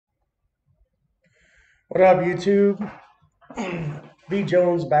What up, YouTube? B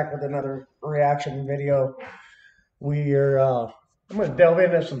Jones back with another reaction video. I'm gonna delve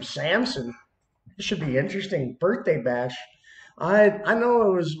into some Samson. This should be interesting. Birthday bash. I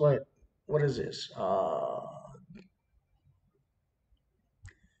know it was what is this?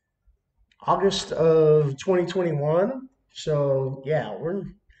 August of 2021. So yeah,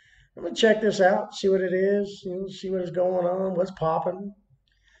 I'm gonna check this out, see what it is, see what is going on, what's popping.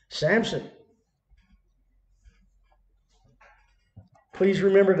 Samson. Please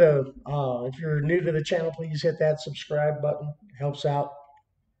remember to, if you're new to the channel, please hit that subscribe button. It helps out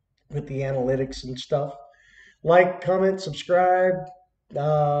with the analytics and stuff. Like, comment, subscribe.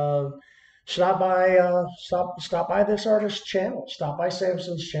 Stop by this artist's channel. Stop by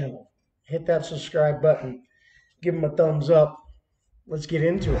Samson's channel. Hit that subscribe button. Give him a thumbs up. Let's get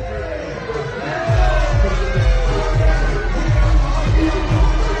into it.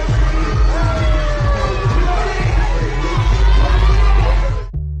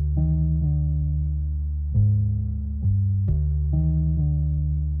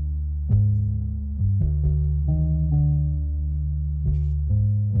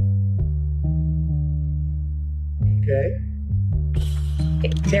 Okay.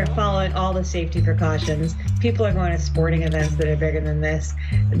 They're following all the safety precautions. People are going to sporting events that are bigger than this.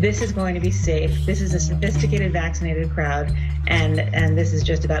 This is going to be safe. This is a sophisticated, vaccinated crowd, and this is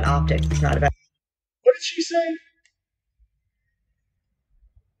just about optics. It's not about... What did she say?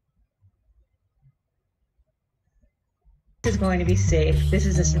 This is going to be safe. This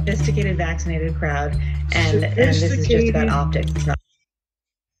is a sophisticated, vaccinated crowd, and this is just about optics. It's not...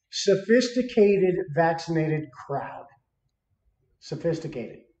 Sophisticated, vaccinated crowd.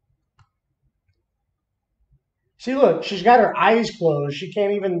 Sophisticated. See, look, she's got her eyes closed. She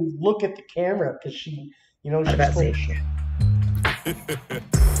can't even look at the camera because she's full of shit.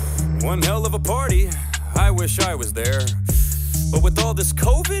 One hell of a party. I wish I was there. But with all this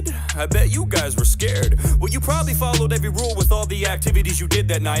COVID, I bet you guys were scared. Well, you probably followed every rule with all the activities you did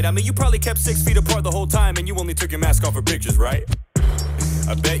that night. I mean, you probably kept 6 feet apart the whole time and you only took your mask off for pictures, right?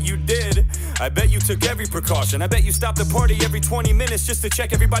 I bet you did. I bet you took every precaution. I bet you stopped the party every 20 minutes just to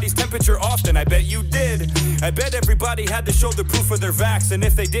check everybody's temperature often. I bet you did. I bet everybody had to show the proof of their vax, and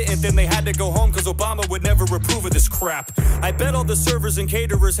if they didn't, then they had to go home because Obama would never approve of this crap. I bet all the servers and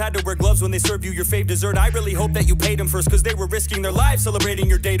caterers had to wear gloves when they serve you your fave dessert. I really hope that you paid them first because they were risking their lives celebrating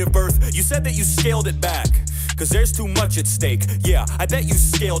your date of birth. You said that you scaled it back because there's too much at stake. Yeah, I bet you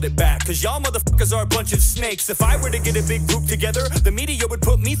scaled it back because y'all motherfuckers are a bunch of snakes. If I were to get a big group together, the media would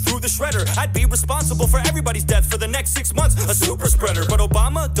put me through the shredder. I'd be responsible for everybody's death for the next 6 months, a super spreader. But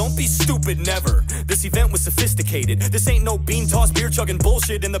Obama, don't be stupid, never. This event was sophisticated. This ain't no bean toss, beer chugging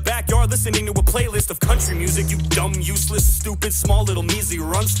bullshit in the backyard listening to a playlist of country music. You dumb, useless, stupid, small little measly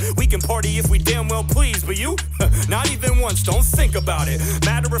runts. We can party if we damn well please, but you, not even once, don't think about it.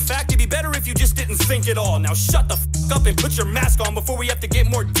 Matter of fact, it'd be better if you just didn't think at all. Now shut the f up and put your mask on before we have to get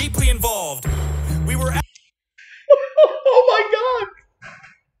more deeply involved. We were Oh my God.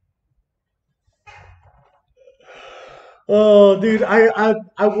 Oh, dude, I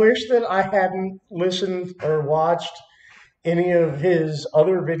wish that I hadn't listened or watched any of his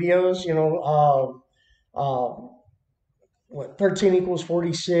other videos, what 13 equals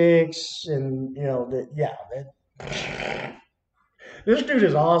 46, and this dude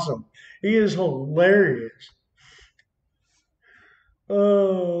is awesome. He is hilarious.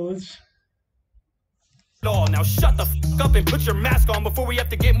 Oh, now shut the f up and put your mask on before we have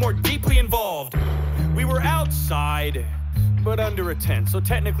to get more deeply involved. We were outside, but under a tent, so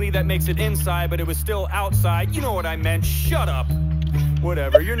technically that makes it inside, but it was still outside. You know what I meant. Shut up.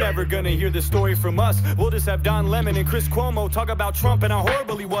 Whatever, you're never gonna hear this story from us. We'll just have Don Lemon and Chris Cuomo talk about Trump and how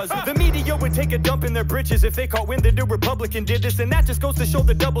horrible he was. The media would take a dump in their britches if they caught wind that a Republican did this, and that just goes to show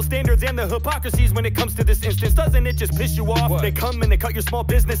the double standards and the hypocrisies when it comes to this instance. Doesn't it just piss you off? What? They come and they cut your small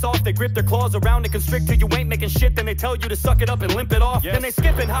business off. They grip their claws around and constrict till you ain't making shit. Then they tell you to suck it up and limp it off. Yes. Then they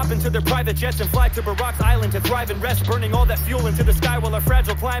skip and hop into their private jets and fly to Barack's island to thrive and rest, burning all that fuel into the sky while our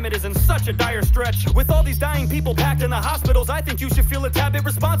fragile climate is in such a dire stretch. With all these dying people packed in the hospitals, I think you should feel a tad bit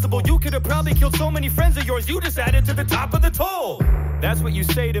responsible. You could have probably killed so many friends of yours, you just added to the top of the toll. That's what you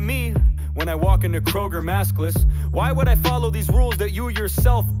say to me when I walk into Kroger maskless. Why would I follow these rules that you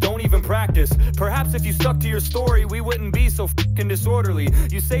yourself don't even practice? Perhaps if you stuck to your story, we wouldn't be so fucking disorderly.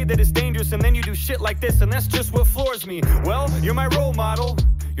 You say that it's dangerous and then you do shit like this, and that's just what floors me. Well, you're my role model.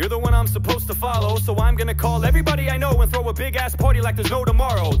 You're the one I'm supposed to follow, so I'm gonna call everybody I know and throw a big ass party like there's no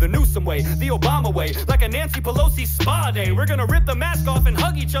tomorrow. The Newsom way, the Obama way, like a Nancy Pelosi spa day. We're gonna rip the mask off and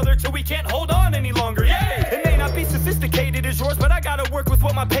hug each other till we can't hold on any longer. Yay! It may not be sophisticated as yours, but I gotta work with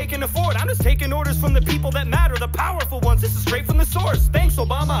what my pay can afford. I'm just taking orders from the people that matter, the powerful ones. This is straight from the source. Thanks,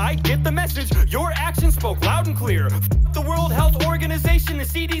 Obama, I get the message. Your actions spoke loud and clear. The World Health Organization, the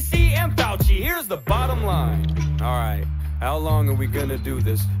CDC, and Fauci. Here's the bottom line. All right. How long are we gonna do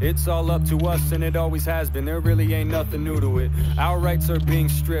this? It's all up to us, and it always has been. There really ain't nothing new to it. Our rights are being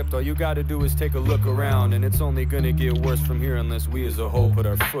stripped. All you gotta do is take a look around, and it's only gonna get worse from here unless we as a whole put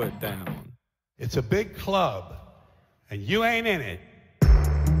our foot down. It's a big club, and you ain't in it.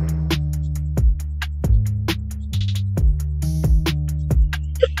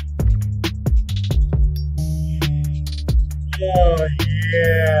 Oh,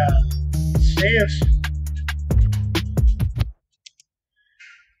 yeah.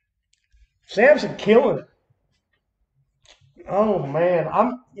 Samson killing it. Oh, man.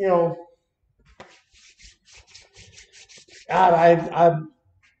 God,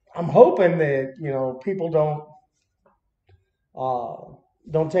 I'm hoping that, people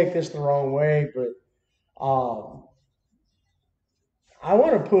don't take this the wrong way, but I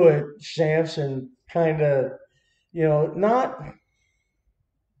want to put Samson kind of, not.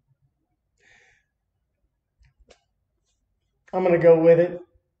 I'm going to go with it.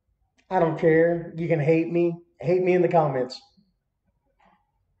 I don't care. You can hate me. Hate me in the comments.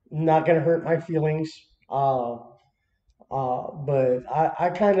 Not going to hurt my feelings. But I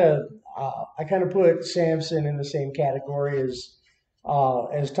kind of put Samson in the same category as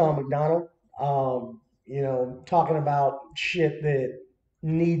Tom McDonald. Talking about shit that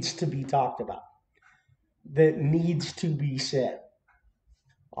needs to be talked about, that needs to be said.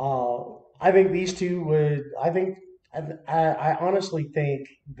 I think these two would. I honestly think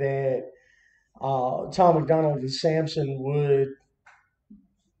that Tom McDonald and Samson would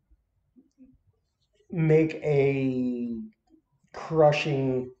make a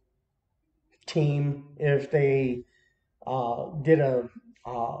crushing team if they did a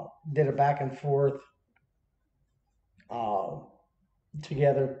back and forth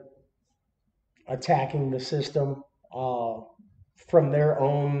together, attacking the system from their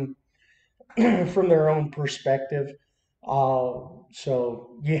own perspective.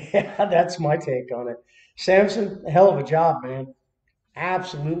 So yeah, that's my take on it. Samson, hell of a job, man.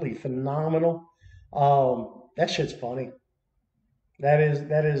 Absolutely phenomenal. That shit's funny. That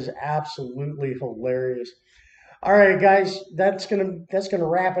is absolutely hilarious. All right, guys, that's gonna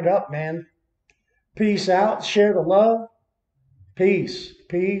wrap it up, man. Peace out. Share the love. Peace,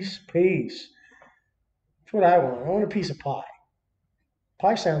 peace, peace. That's what I want. I want a piece of pie.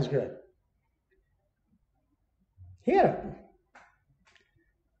 Pie sounds good. He had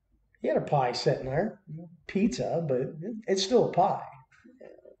a pie sitting there, pizza, but it's still a pie.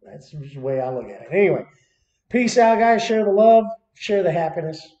 That's the way I look at it. Anyway, peace out, guys. Share the love, share the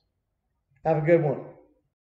happiness. Have a good one.